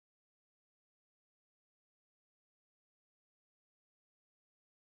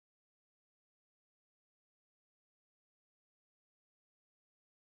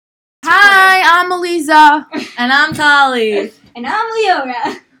Lisa. And I'm Tali. And I'm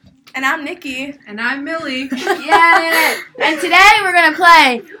Leora. And I'm Nikki. And I'm Millie. Yeah. And today we're going to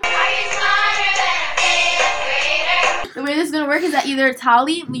play. The way this is going to work is that either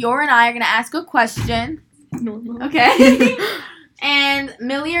Tali, Leora, and I are going to ask a question. Normal. Okay. And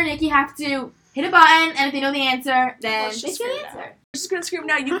Millie or Nikki have to hit a button, and if they know the answer, then Let's they just get scream the now. answer. We're just gonna scream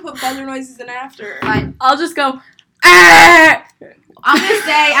now. You put buzzer noises in after. Fine. I'll just go.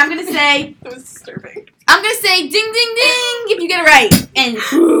 I'm gonna say, It was disturbing. I'm gonna say, ding, ding, ding, if you get it right, and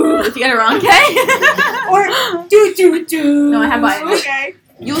if you get it wrong, okay? Or do. No, I have buttons. Okay.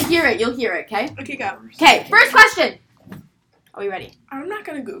 You'll hear it, okay? Okay, go. Okay, first question. Are we ready? I'm not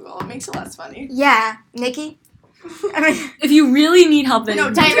gonna Google. It makes it less funny. Yeah, Nikki. I mean, If you really need help, then No,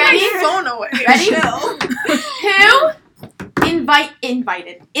 Okay, take ready? my phone away. Ready? Chill. Who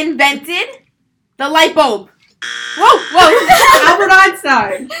invented the light bulb? Whoa! Albert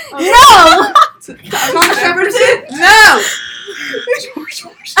Einstein. No! Thomas Jefferson. No!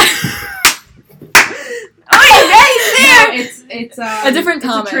 Okay, ready, there! It's A different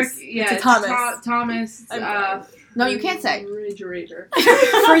it's Thomas. A trick. Yeah, It's a Thomas. Thomas. No, you can't say. Refrigerator.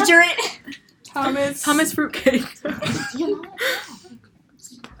 Thomas Fruitcake.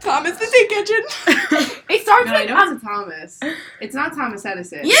 Thomas the Tank Engine. It starts No, I with know it's a Thomas. It's not Thomas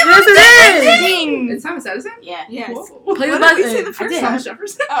Edison. Yeah, Yes, it is. It's Thomas Edison? Yeah. yes. Whoa. Play the What did we button. say the first did. Thomas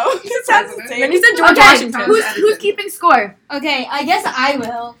Jefferson? Oh, it sounds the same. Then you said George Okay, Washington. who's keeping score? Okay, I guess I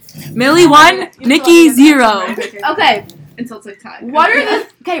will. Millie 1, Nikki 0. Okay, Until it's like time.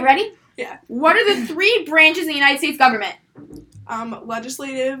 okay, ready? Yeah. What are the 3 branches of the United States government?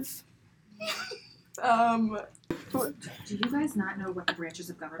 Legislative. Do you guys not know what the branches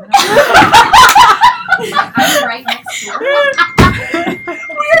of government are? I'm right next door. We are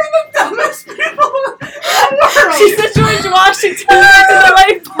the dumbest people in the world. She said George Washington. The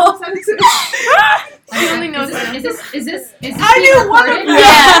light bulb. She only knows Is this I knew one of them.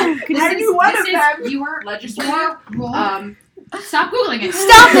 Yeah. I knew one of them. You were Legislative. Stop googling it.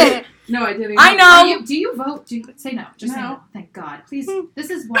 Stop it! No, I didn't. I know. Do you vote? Say no. Just say No. no. Thank God. Please. This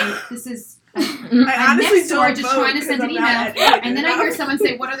is why. This is. I I'm honestly next door don't just vote trying to send an 'cause I'm not email, educated and then I hear enough. someone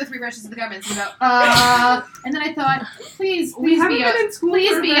say, "What are the 3 branches of the government?" And I go, and then I thought, please We haven't be been in school for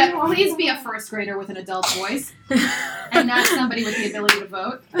very long. please be a first grader with an adult voice, and not somebody with the ability to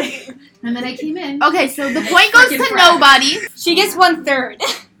vote. And then I came in. Okay, so the point goes to Freaking nobody. She gets 1/3.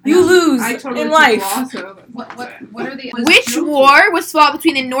 You lose I totally in took life. law, so What are the Which war was fought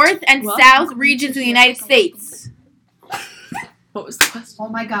between the North and What? South regions of the United States? What was the question? Oh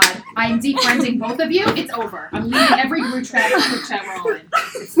my God! I'm defriending both of you. It's over. I'm leaving every group chat we're all in.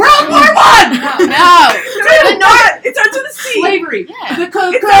 World War One. No. The North. It starts with a C. slavery. Yeah. It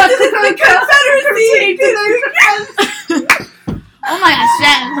starts with the Confederacy. Oh my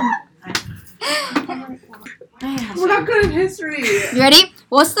gosh. We're not good at history. You ready?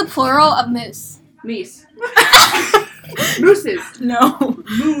 What's the plural of moose? Meese. Mooses. No.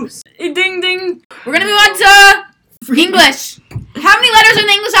 Moose. Ding ding. We're gonna move on to English. How many letters are in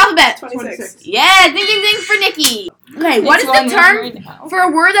the English alphabet? 26. Yeah, ding ding ding for Nikki. Okay, what is the term for a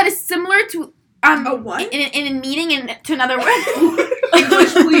word that is similar to A what? in a meaning and to another word?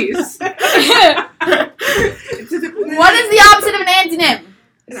 English, please. What is the opposite of an antonym?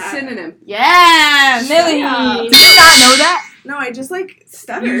 Synonym. Yeah, Millie. Yeah. Did you not know that? No, I just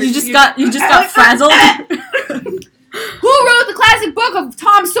stuttered. You just got frazzled. Who wrote the classic book of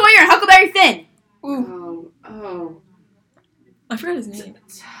Tom Sawyer and Huckleberry Finn? Oh. I forgot his name.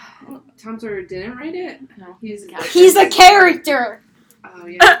 Tom Sawyer didn't write it? No. He's a character. Oh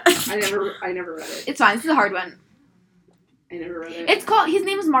yeah. I never read it. It's fine. This is a hard one. I never read it. It's called. His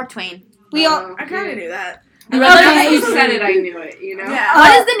name is Mark Twain. We all. I kind of knew that. You read that? When you said it, I knew it, you know? Yeah.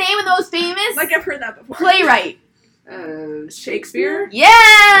 What is the name of the most famous Like I've heard that before. playwright? Shakespeare? Yeah.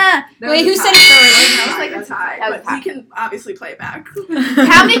 That Wait, was who a said tie. it? That was like a tie, That was but we can obviously play it back.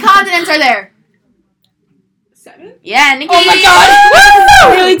 How many continents are there? 7? Yeah, Nikki. Oh my God!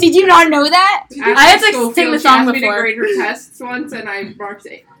 Really? Did you not know that? I had to sing the song She asked me to before. grade her tests once, and I marked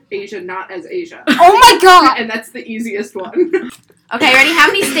Asia not as Asia. Oh my God! And that's the easiest one. Okay, ready? How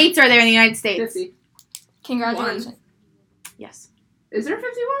many states are there in the United States? 50. Congratulations. Yes. Is there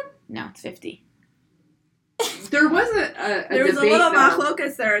 51? No, it's 50. There was a There was a debate, little though.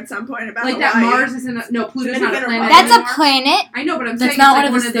 machlokas there at some point about Like that Hawaii. Mars isn't no, Pluto's not a Dominican planet That's a anymore. planet. I know, but I'm That's saying not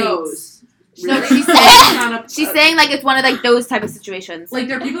it's like one of one the of those. So Really? she's It's saying, not a- she's saying like it's one of like those type of situations. like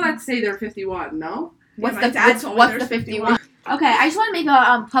there are people that say they're 51, no? What's my dad told me what's there's the 51? Okay, I just want to make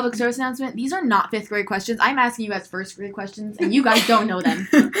a public service announcement. These are not 5th grade questions. I'm asking you guys 1st grade questions, and you guys don't know them.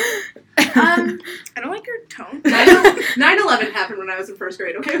 I don't like your tone. 9/11 happened when I was in 1st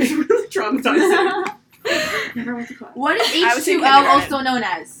grade. Okay, it was really traumatizing. Never went to class. What is I was in H2O kindergarten. also known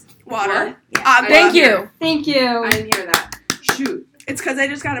as? Water. Thank you. Thank you. I didn't hear that. Shoot. It's because I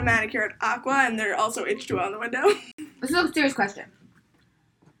just got a manicure at Aqua, and there's also H2O on the window. This is a serious question.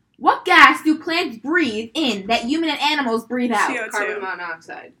 What gas do plants breathe in that human and animals breathe out? CO2. Carbon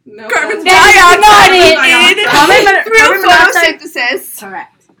monoxide. No. Carbon that's- dioxide. Carbon Through monoxide. photosynthesis.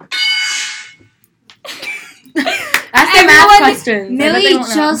 Correct. Ask the math questions. I bet they Millie won't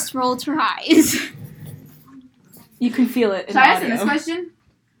know. just rolled her eyes. You can feel it in So I asked audio. this question.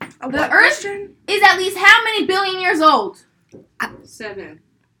 A The what Earth- question? Is at least how many billion years old? 7.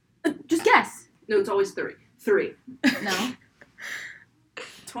 Just guess. No, it's always 3. 3. No.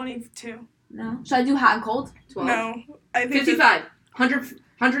 22. No. Should I do hot and cold? 12. No. I think 55.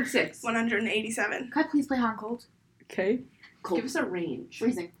 106. 187. Could I please play hot and cold? Okay. Give us a range.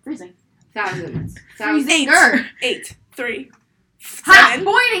 Freezing. Freezing. Thousands. Freezing. 8. 3. Hot. 7.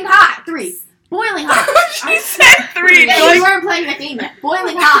 Boiling hot. 3. Boiling hot. She said 3. Yeah, you weren't playing the game yet.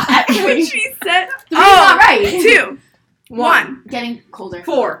 Boiling hot at 3. She said 3's not right. 2. 1. Getting colder.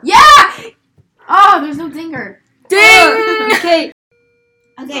 4. Yeah! Oh, there's no dinger. Ding! Okay.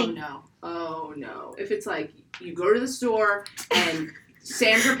 Oh Okay. no. Oh no. If it's like you go to the store and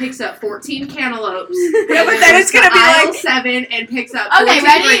Sandra picks up 14 cantaloupes. Yeah, but and then goes it's gonna to be aisle like 7 and picks up Okay, 14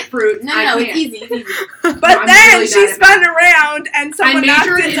 ready? grapefruit. No, I it's can't. easy. It's easy. But I'm then really she bad at spun around and I someone knocked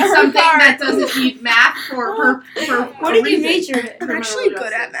majored into in her something car. that doesn't need math for What a did you reason. major in? I'm Criminal actually good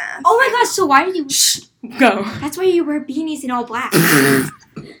justice. at math. Oh my gosh, so why do you... Go. That's why you wear beanies in all black.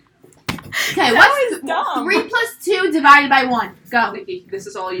 Okay, what's 3 plus 2 divided by 1? Go. Nikki, this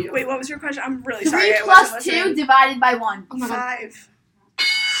is all you. Wait, what was your question? I'm really 3 sorry. I plus wasn't 2 listening. divided by 1. Oh my god. 5.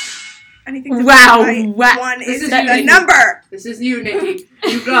 Anything Wow, divided by wow. 1 This is is the unique. number. This is you, Nikki.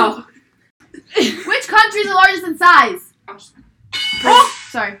 You go. Which country is the largest in size? Oh!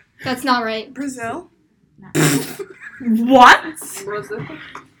 Sorry. That's not right. Brazil. What? Brazil?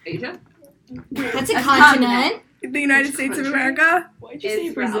 Asia? That's a That's continent. The United States of America. Why'd you say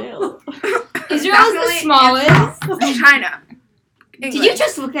Brazil? Israel is the Definitely smallest. China. Did England. you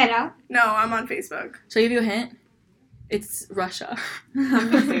just look that up? No, I'm on Facebook. Shall I give you a hint? It's Russia.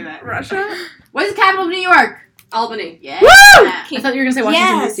 I'm gonna say that. Russia. What is the capital of New York? Albany. Yeah. Woo! Yeah. I thought you were gonna say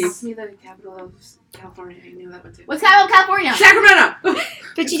Washington Yes. D.C. Ask me the capital of California. I knew that one too. What's the capital of California? Sacramento!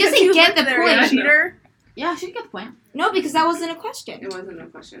 But she Because doesn't you get lived the there, you point. cheater. Yeah, she get the point. No, because that wasn't a question. It wasn't a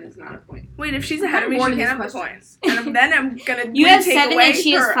question. It's not a point. Wait, if she's ahead of me, More she than can't have these the points. And then I'm gonna You have take 7 away and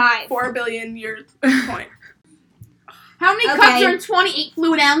she has her 5. 4 billion year point. How many Okay. cups are in 28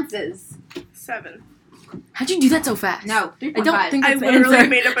 fluid ounces? 7. How'd you do that so fast? No, 3.5. I don't think I that's the literally answer.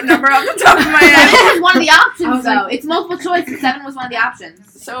 made up a number off the top of my head. 7 was one of the I options, was though. like- It's multiple choice, and 7 was one of the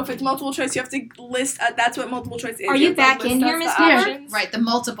options. So if it's multiple choice, you have to list. That's what multiple choice is. Are you have to back list in here, us Miss the Cooper? options. Right, the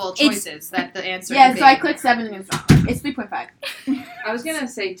multiple It's- choices that the answer. Yeah, can so I be. clicked 7 and it was wrong. It's 3.5. I was gonna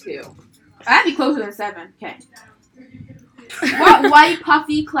say 2. I'd be closer than 7. Okay. What white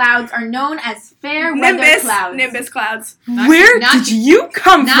puffy clouds are known as fair weather Nimbus. clouds? Nimbus clouds. Not- Where not- did you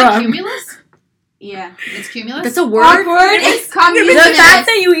come Not from? cumulus. Yeah. It's cumulus. That's a word. It's The cumulus. fact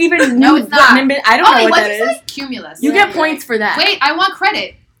that you even No, knew it's not. what Nimbus, I don't Oh, know wait, what what'd that you is. say? Cumulus. You Yeah, get points for that. Wait, I want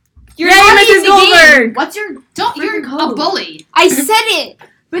credit. You're Yay, Mrs. the game. Goldberg. What's your Don't. You're Freaking a code. bully. I said it.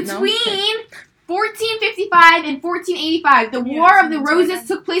 between 1455 and 1485? The Yeah, War of the sounds Roses like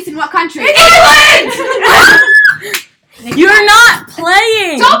took place in what country? You're not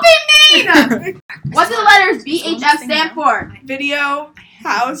playing. Don't be mean. What do the letters BHF stand for? Video.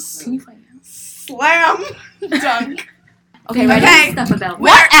 House. Can you find out? Slam. Dunk. Okay, ready? Okay. Stuff about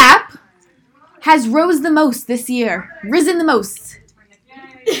What app has rose the most this year? Risen the most?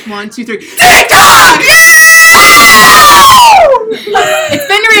 1, 2, 3. TikTok.